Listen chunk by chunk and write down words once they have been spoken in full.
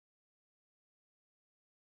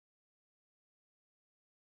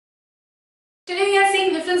Today we are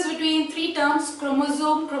seeing difference between three terms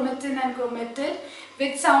chromosome, chromatin and chromatid,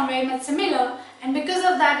 which sound very much similar, and because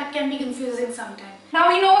of that it can be confusing sometimes. Now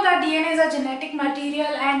we know that DNA is a genetic material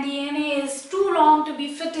and DNA is too long to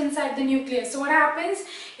be fit inside the nucleus. So what happens?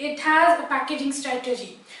 It has a packaging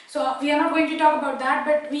strategy. So we are not going to talk about that,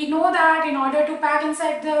 but we know that in order to pack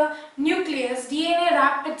inside the nucleus, DNA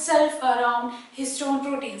wrapped itself around histone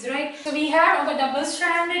proteins, right? So we have our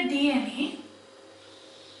double-stranded DNA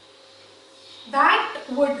that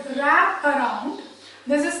would wrap around.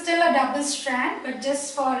 This is still a double strand, but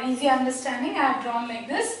just for easy understanding I have drawn like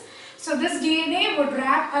this. So this DNA would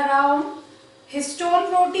wrap around histone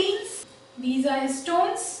proteins. These are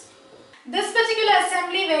histones. This particular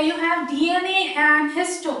assembly where you have DNA and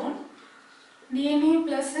histone, DNA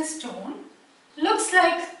plus histone, looks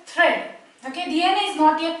like thread. Okay, DNA is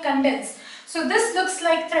not yet condensed. So this looks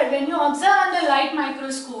like thread. When you observe under light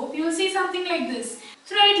microscope, you will see something like this.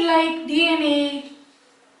 Thread-like DNA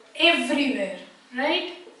everywhere,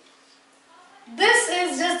 right? This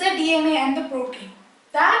is just the DNA and the protein.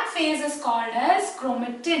 That phase is called as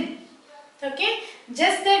chromatin. Okay,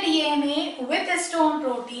 just the DNA with histone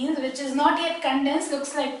proteins, which is not yet condensed,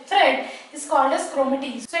 looks like thread, is called as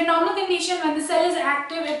chromatin. So in normal condition, when the cell is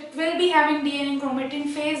active, it will be having DNA and chromatin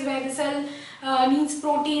phase, where the cell needs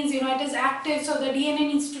proteins, it is active, so the DNA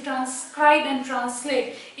needs to transcribe and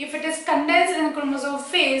translate. If it is condensed in the chromosome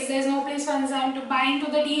phase, there is no place for enzyme to bind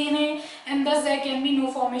to the DNA, and thus there can be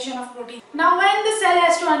no formation of protein. Now when the cell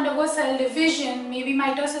has to undergo cell division, maybe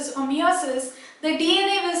mitosis or meiosis, the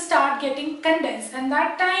DNA will start getting condensed, and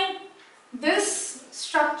that time this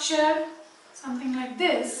structure, something like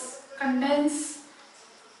this, condensed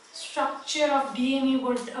structure of DNA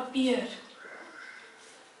would appear.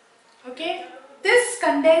 Okay, this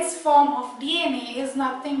condensed form of DNA is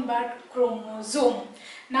nothing but chromosome.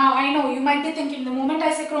 Now I know you might be thinking, the moment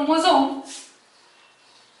I say chromosome,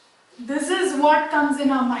 this is what comes in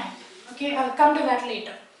our mind. Okay, I'll come to that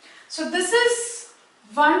later. So this is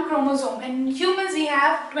one chromosome. In humans we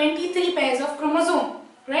have 23 pairs of chromosome,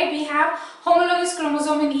 right? We have homologous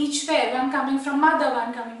chromosome in each pair, one coming from mother,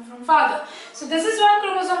 one coming from father. So this is one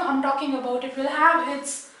chromosome I'm talking about. It will have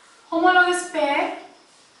its homologous pair.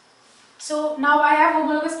 So now I have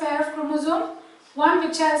homologous pair of chromosome, one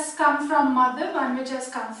which has come from mother, one which has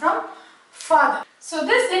come from father. So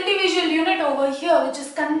this individual unit over here, which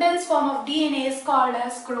is condensed form of DNA, is called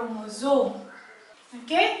as chromosome.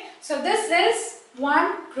 Okay, so this is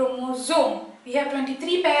one chromosome. We have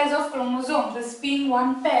 23 pairs of chromosomes, this being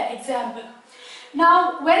one pair example.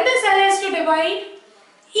 Now when the cell has to divide,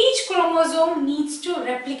 each chromosome needs to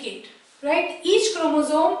replicate, right? Each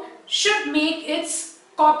chromosome should make its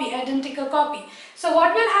copy, identical copy. So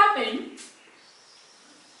what will happen?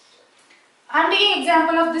 I'm taking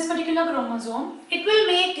example of this particular chromosome. It will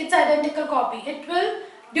make its identical copy. It will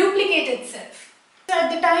duplicate itself. So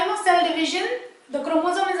at the time of cell division, the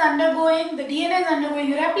chromosome is undergoing, the DNA is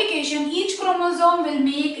undergoing replication. Each chromosome will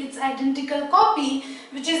make its identical copy,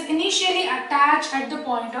 which is initially attached at the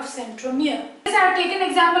point of centromere. I have taken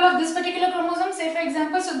example of this particular chromosome, say for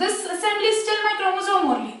example, so this assembly is still my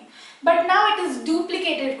chromosome only. But now it is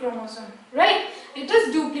duplicated chromosome, right? It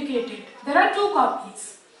is duplicated. There are two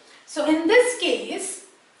copies. So in this case,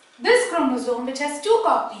 this chromosome which has two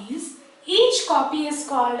copies, each copy is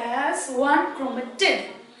called as one chromatid.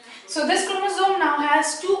 So this chromosome now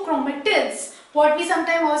has two chromatids, what we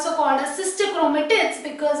sometimes also call as sister chromatids,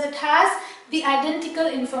 because it has the identical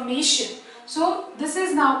information. So this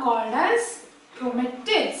is now called as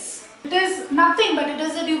chromatids. It is nothing but it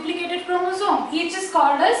is a duplicated chromosome. Each is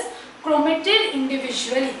called as chromatid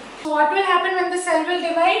individually. So what will happen when the cell will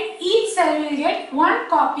divide? Each cell will get one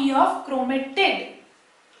copy of chromatid.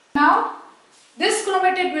 Now this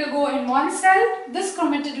chromatid will go in one cell, this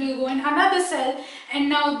chromatid will go in another cell, and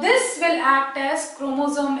now this will act as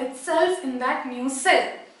chromosome itself in that new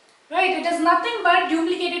cell. Right? It is nothing but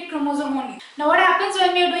duplicated chromosome only. Now what happens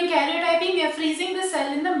when we are doing karyotyping? We are freezing the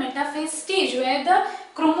cell in the metaphase stage, where the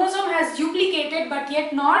chromosome has duplicated but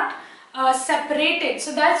yet not separated.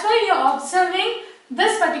 So that's why we are observing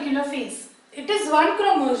this particular phase. It is one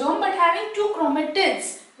chromosome but having two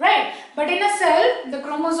chromatids, right? But in a cell, the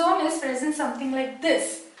chromosome is present something like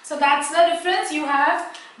this. So that's the difference. You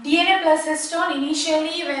have DNA plus histone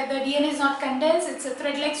initially, where the DNA is not condensed, it's a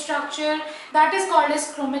thread-like structure. That is called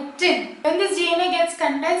as chromatin. When this DNA gets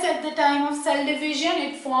condensed at the time of cell division,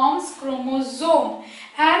 it forms chromosome.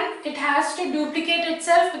 And it has to duplicate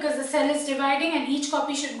itself because the cell is dividing and each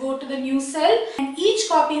copy should go to the new cell. And each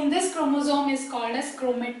copy in this chromosome is called as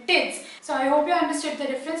chromatids. So I hope you understood the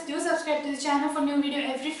difference. Do subscribe to the channel for new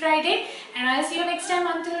video every Friday. And I'll see you next time.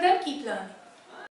 Until then, keep learning.